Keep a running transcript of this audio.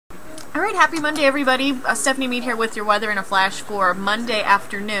Alright, happy Monday everybody. Stephanie Mead here with your weather in a flash for Monday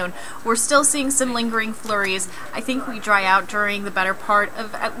afternoon. We're still seeing some lingering flurries. I think we dry out during the better part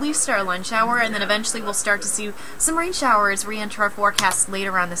of at least our lunch hour, and then eventually we'll start to see some rain showers re-enter our forecast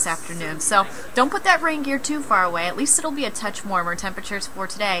later on this afternoon. So don't put that rain gear too far away. At least it'll be a touch warmer. Temperatures for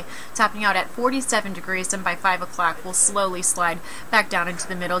today topping out at 47 degrees, and by 5 o'clock we'll slowly slide back down into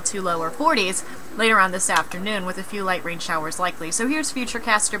the middle to lower 40s later on this afternoon with a few light rain showers likely. So here's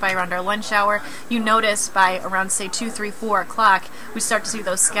Futurecaster by around our lunch hour. You notice by around say 2, 3, 4 o'clock we start to see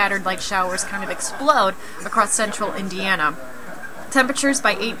those scattered light showers kind of explode across central Indiana. Temperatures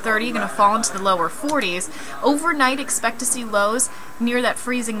by 8:30 going to fall into the lower 40s. Overnight, expect to see lows near that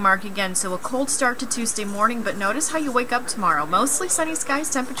freezing mark again, so a cold start to Tuesday morning, but notice how you wake up tomorrow. Mostly sunny skies,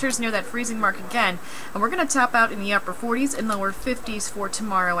 temperatures near that freezing mark again, and we're going to top out in the upper 40s and lower 50s for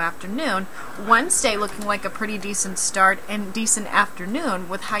tomorrow afternoon. Wednesday looking like a pretty decent start and decent afternoon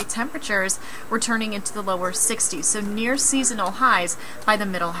with high temperatures returning into the lower 60s, so near seasonal highs by the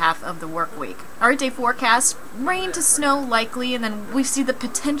middle half of the work week. Our day forecast, rain to snow likely, and then we see the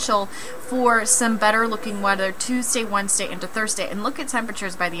potential for some better looking weather Tuesday, Wednesday, into Thursday. And look at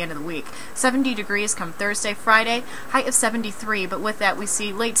temperatures by the end of the week. 70 degrees come Thursday, Friday, height of 73, but with that we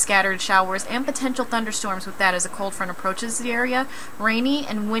see late scattered showers and potential thunderstorms with that as a cold front approaches the area. Rainy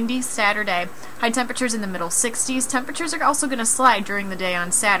and windy Saturday. High temperatures in the middle 60s. Temperatures are also going to slide during the day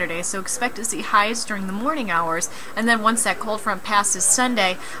on Saturday, so expect to see highs during the morning hours, and then once that cold front passes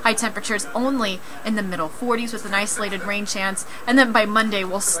Sunday, high temperatures only in the middle 40s with an isolated rain chance, and then by Monday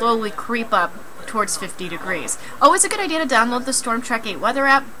we'll slowly creep up towards 50 degrees. Always a good idea to download the Storm Track 8 weather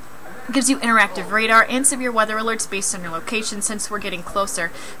app. It gives you interactive radar and severe weather alerts based on your location since we're getting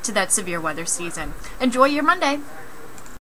closer to that severe weather season. Enjoy your Monday!